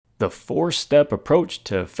The 4-step approach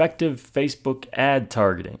to effective Facebook ad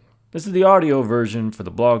targeting. This is the audio version for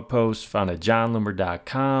the blog post found at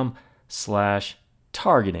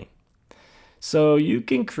johnloomer.com/targeting. So you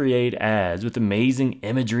can create ads with amazing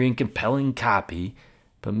imagery and compelling copy,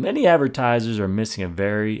 but many advertisers are missing a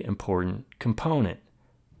very important component: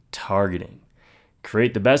 targeting.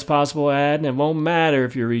 Create the best possible ad and it won't matter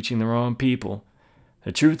if you're reaching the wrong people.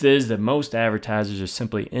 The truth is that most advertisers are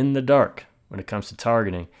simply in the dark when it comes to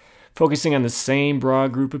targeting, focusing on the same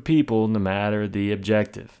broad group of people no matter the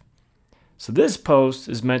objective. So this post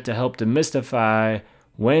is meant to help demystify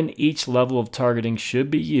when each level of targeting should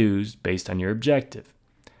be used based on your objective.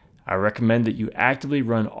 I recommend that you actively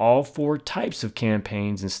run all 4 types of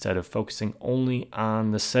campaigns instead of focusing only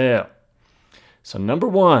on the sale. So number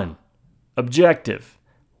 1, objective,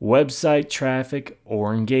 website traffic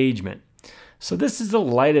or engagement. So this is the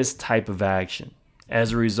lightest type of action.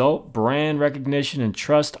 As a result, brand recognition and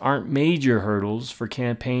trust aren't major hurdles for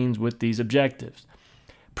campaigns with these objectives.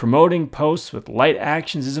 Promoting posts with light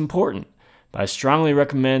actions is important, but I strongly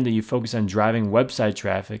recommend that you focus on driving website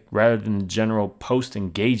traffic rather than general post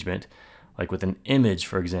engagement, like with an image,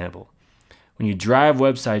 for example. When you drive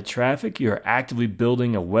website traffic, you are actively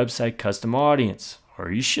building a website custom audience,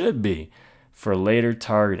 or you should be, for later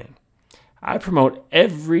targeting. I promote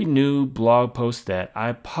every new blog post that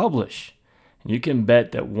I publish. And you can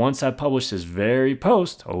bet that once I publish this very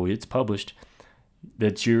post, it's published,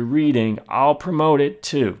 that you're reading, I'll promote it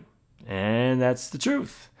too. And that's the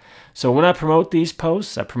truth. So when I promote these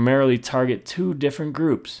posts, I primarily target 2 different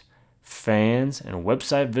groups: fans and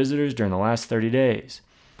website visitors during the last 30 days.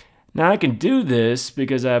 Now I can do this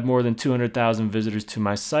because I have more than 200,000 visitors to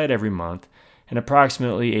my site every month and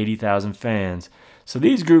approximately 80,000 fans. So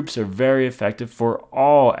these groups are very effective for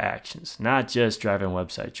all actions, not just driving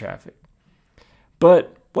website traffic.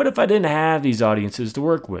 But what if I didn't have these audiences to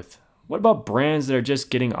work with? What about brands that are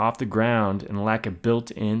just getting off the ground and lack a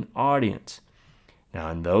built-in audience?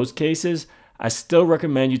 Now, in those cases, I still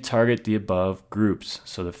recommend you target the above groups,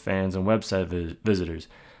 so the fans and website visitors,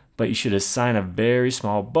 but you should assign a very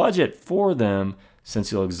small budget for them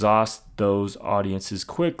since you'll exhaust those audiences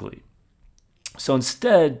quickly. So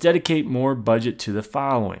instead, dedicate more budget to the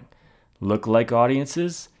following: lookalike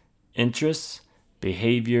audiences, interests,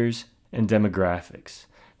 behaviors, and demographics.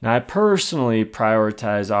 Now, I personally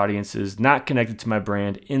prioritize audiences not connected to my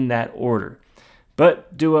brand in that order,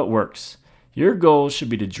 but do what works. Your goal should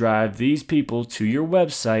be to drive these people to your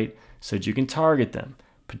website so that you can target them,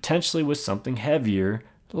 potentially with something heavier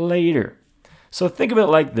later. So think of it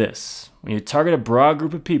like this. When you target a broad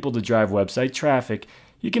group of people to drive website traffic,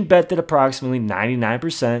 you can bet that approximately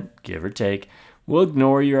 99%, give or take, will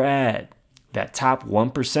ignore your ad. That top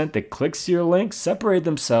 1% that clicks your link separate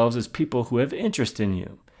themselves as people who have interest in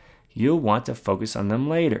you. You'll want to focus on them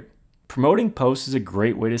later. Promoting posts is a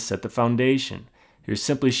great way to set the foundation. You're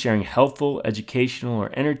simply sharing helpful, educational,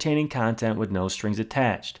 or entertaining content with no strings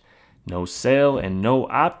attached. No sale and no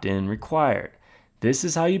opt-in required. This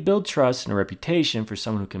is how you build trust and a reputation for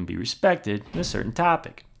someone who can be respected in a certain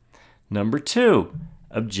topic. Number 2,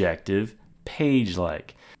 objective,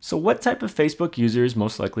 page-like. So what type of Facebook user is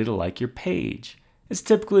most likely to like your page? It's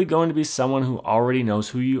typically going to be someone who already knows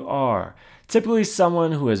who you are, typically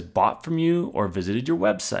someone who has bought from you or visited your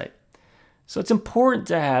website. So it's important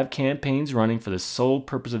to have campaigns running for the sole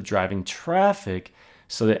purpose of driving traffic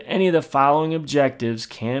so that any of the following objectives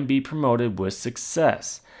can be promoted with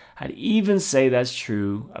success. I'd even say that's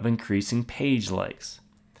true of increasing page likes.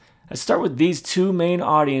 I start with these 2 main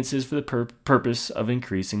audiences for the purpose of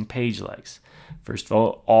increasing page likes. First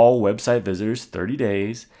of all website visitors 30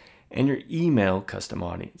 days, and your email custom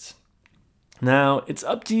audience. Now, it's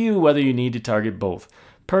up to you whether you need to target both.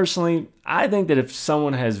 Personally, I think that if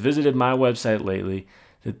someone has visited my website lately,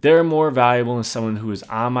 that they're more valuable than someone who is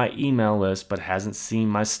on my email list but hasn't seen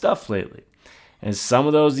my stuff lately. And some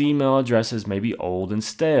of those email addresses may be old and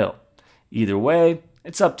stale. Either way,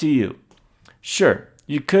 it's up to you. Sure,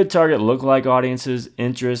 you could target lookalike audiences,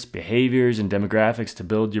 interests, behaviors, and demographics to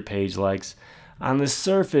build your page likes. On the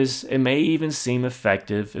surface, it may even seem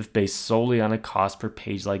effective if based solely on a cost per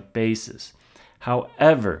page like basis.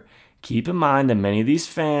 However, keep in mind that many of these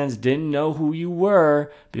fans didn't know who you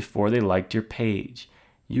were before they liked your page.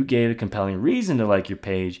 You gave a compelling reason to like your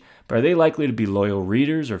page, but are they likely to be loyal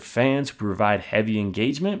readers or fans who provide heavy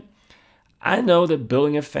engagement? I know that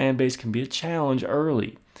building a fan base can be a challenge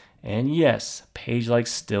early, and yes, page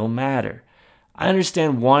likes still matter. I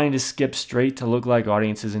understand wanting to skip straight to lookalike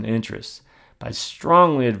audiences and interests, but I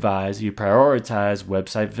strongly advise you prioritize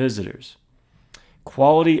website visitors.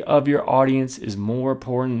 Quality of your audience is more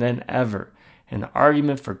important than ever, and the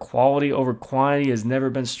argument for quality over quantity has never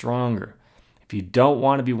been stronger. If you don't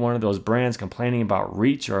want to be one of those brands complaining about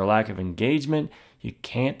reach or a lack of engagement, you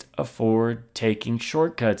can't afford taking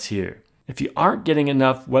shortcuts here. If you aren't getting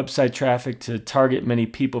enough website traffic to target many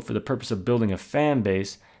people for the purpose of building a fan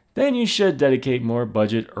base, then you should dedicate more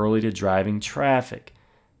budget early to driving traffic.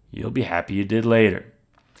 You'll be happy you did later.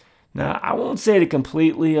 Now, I won't say to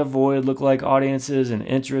completely avoid lookalike audiences and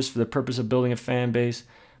interests for the purpose of building a fan base,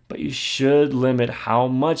 but you should limit how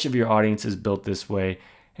much of your audience is built this way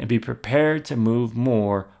and be prepared to move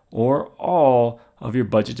more or all of your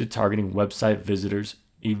budget to targeting website visitors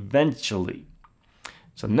eventually.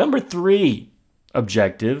 So number 3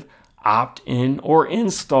 objective, opt-in or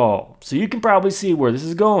install. So you can probably see where this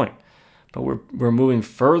is going, but we're moving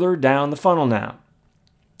further down the funnel now.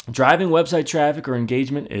 Driving website traffic or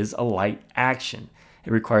engagement is a light action.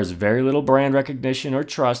 It requires very little brand recognition or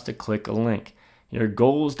trust to click a link. Your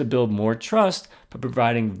goal is to build more trust by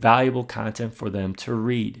providing valuable content for them to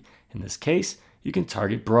read. In this case, you can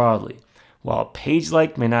target broadly. While a page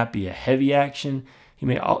like may not be a heavy action,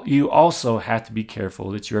 you also have to be careful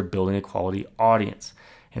that you're building a quality audience.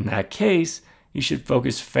 In that case, you should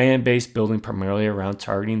focus fan base building primarily around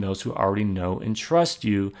targeting those who already know and trust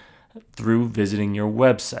you through visiting your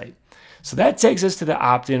website. So that takes us to the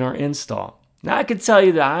opt-in or install. Now I can tell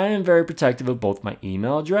you that I am very protective of both my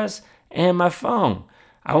email address and my phone.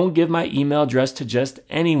 I won't give my email address to just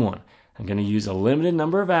anyone. I'm going to use a limited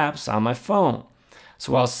number of apps on my phone.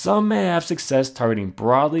 So while some may have success targeting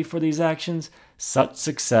broadly for these actions, such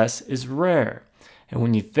success is rare. And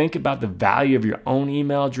when you think about the value of your own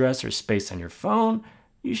email address or space on your phone,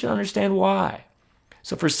 you should understand why.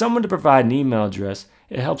 So for someone to provide an email address,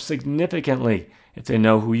 it helps significantly if they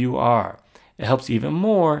know who you are. It helps even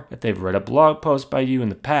more if they've read a blog post by you in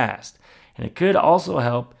the past. And it could also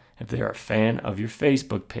help if they are a fan of your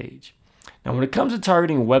Facebook page. Now, when it comes to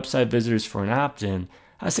targeting website visitors for an opt-in,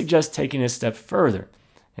 I suggest taking it a step further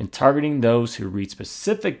and targeting those who read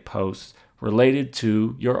specific posts related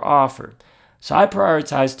to your offer. So I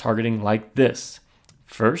prioritize targeting like this.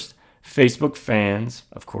 First, Facebook fans,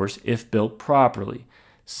 of course, if built properly.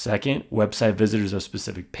 Second, website visitors of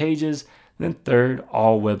specific pages. And then third,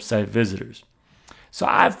 all website visitors. So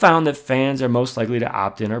I've found that fans are most likely to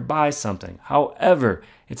opt in or buy something. However,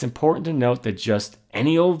 it's important to note that just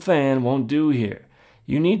any old fan won't do here.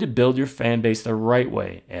 You need to build your fan base the right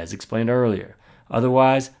way, as explained earlier.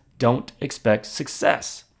 Otherwise, don't expect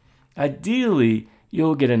success. Ideally,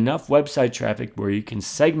 you'll get enough website traffic where you can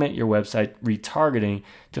segment your website retargeting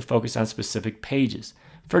to focus on specific pages.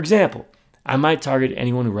 For example, I might target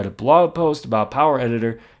anyone who read a blog post about Power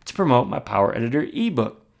Editor to promote my Power Editor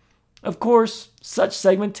ebook. Of course, such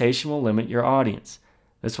segmentation will limit your audience.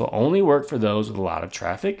 This will only work for those with a lot of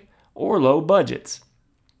traffic or low budgets.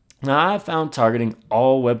 Now, I've found targeting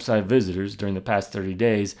all website visitors during the past 30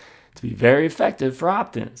 days to be very effective for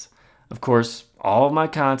opt-ins. Of course, all of my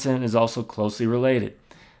content is also closely related.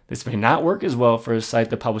 This may not work as well for a site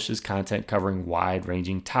that publishes content covering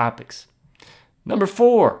wide-ranging topics. Number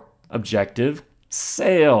 4, objective,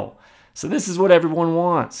 sale. So this is what everyone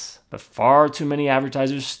wants, but far too many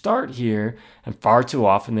advertisers start here, and far too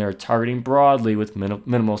often they are targeting broadly with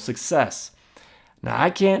minimal success. Now, I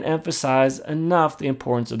can't emphasize enough the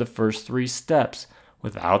importance of the first 3 steps.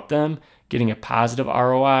 Without them, getting a positive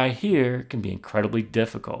ROI here can be incredibly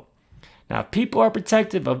difficult. Now, if people are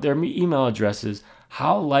protective of their email addresses,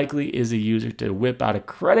 how likely is a user to whip out a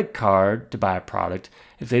credit card to buy a product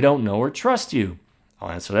if they don't know or trust you?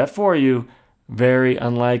 I'll answer that for you. Very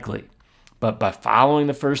unlikely. But by following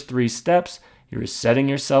the first 3 steps, you're setting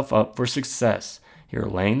yourself up for success. You're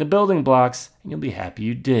laying the building blocks, and you'll be happy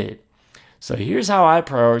you did. So here's how I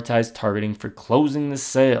prioritize targeting for closing the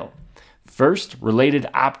sale. First, related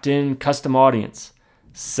opt-in custom audience.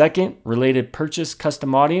 Second, related purchase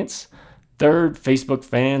custom audience. Third, Facebook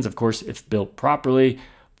fans, of course, if built properly.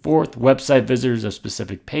 Fourth, website visitors of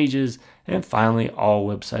specific pages. And finally, all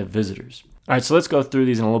website visitors. All right, so let's go through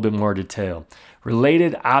these in a little bit more detail.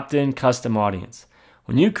 Related opt-in custom audience.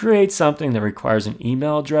 When you create something that requires an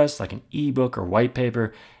email address, like an ebook or white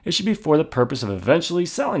paper, it should be for the purpose of eventually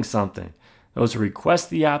selling something. Those who request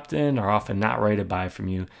the opt-in are often not ready to buy from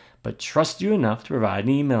you, but trust you enough to provide an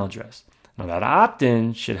email address. Now, that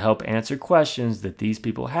opt-in should help answer questions that these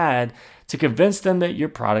people had to convince them that your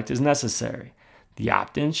product is necessary. The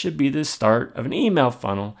opt-in should be the start of an email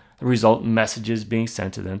funnel that result in messages being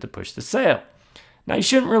sent to them to push the sale. Now, you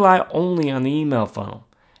shouldn't rely only on the email funnel.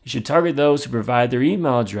 You should target those who provide their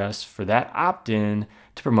email address for that opt-in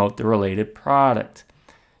to promote the related product.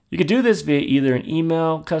 You could do this via either an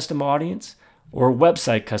email custom audience or a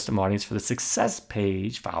website custom audience for the success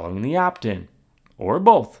page following the opt-in. or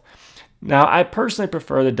both. Now, I personally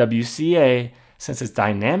prefer the WCA since it's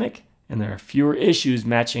dynamic and there are fewer issues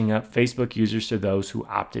matching up Facebook users to those who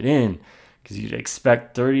opted in, because you'd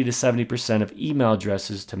expect 30 to 70% of email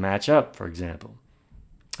addresses to match up, for example.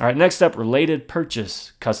 All right, next up, related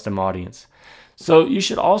purchase custom audience. So you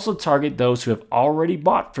should also target those who have already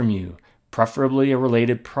bought from you, preferably a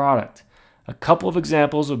related product. A couple of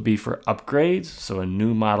examples would be for upgrades, so a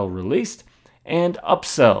new model released, and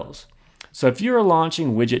upsells. So if you are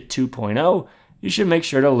launching Widget 2.0, you should make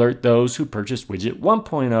sure to alert those who purchased Widget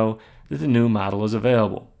 1.0 that the new model is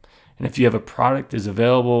available. And if you have a product that is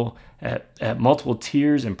available at multiple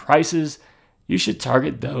tiers and prices, you should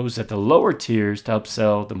target those at the lower tiers to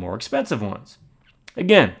upsell the more expensive ones.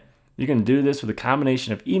 Again, you can do this with a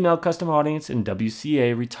combination of email custom audience and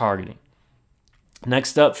WCA retargeting.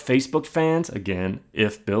 Next up, Facebook fans, again,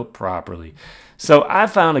 if built properly. So I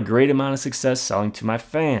found a great amount of success selling to my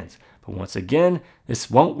fans. But once again, this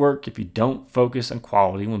won't work if you don't focus on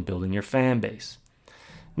quality when building your fan base.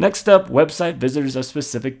 Next up, website visitors of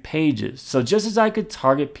specific pages. So just as I could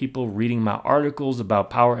target people reading my articles about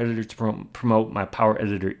Power Editor to promote my Power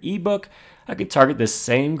Editor ebook, I could target this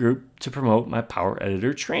same group to promote my Power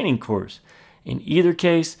Editor training course. In either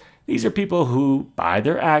case, these are people who, by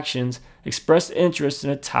their actions, express interest in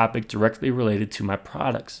a topic directly related to my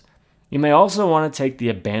products. You may also want to take the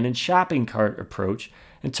abandoned shopping cart approach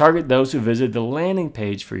and target those who visited the landing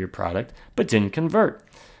page for your product but didn't convert.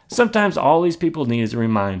 Sometimes all these people need is a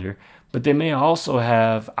reminder, but they may also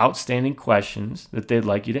have outstanding questions that they'd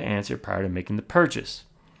like you to answer prior to making the purchase.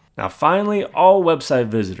 Now finally, all website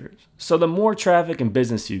visitors. So the more traffic and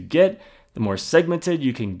business you get, the more segmented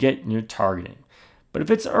you can get in your targeting. But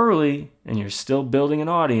if it's early and you're still building an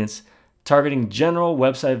audience, targeting general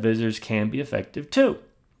website visitors can be effective too.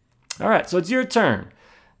 All right, so it's your turn.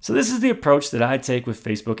 So this is the approach that I take with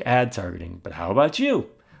Facebook ad targeting, but how about you?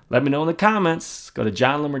 Let me know in the comments. Go to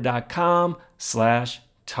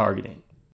johnlimmer.com/targeting.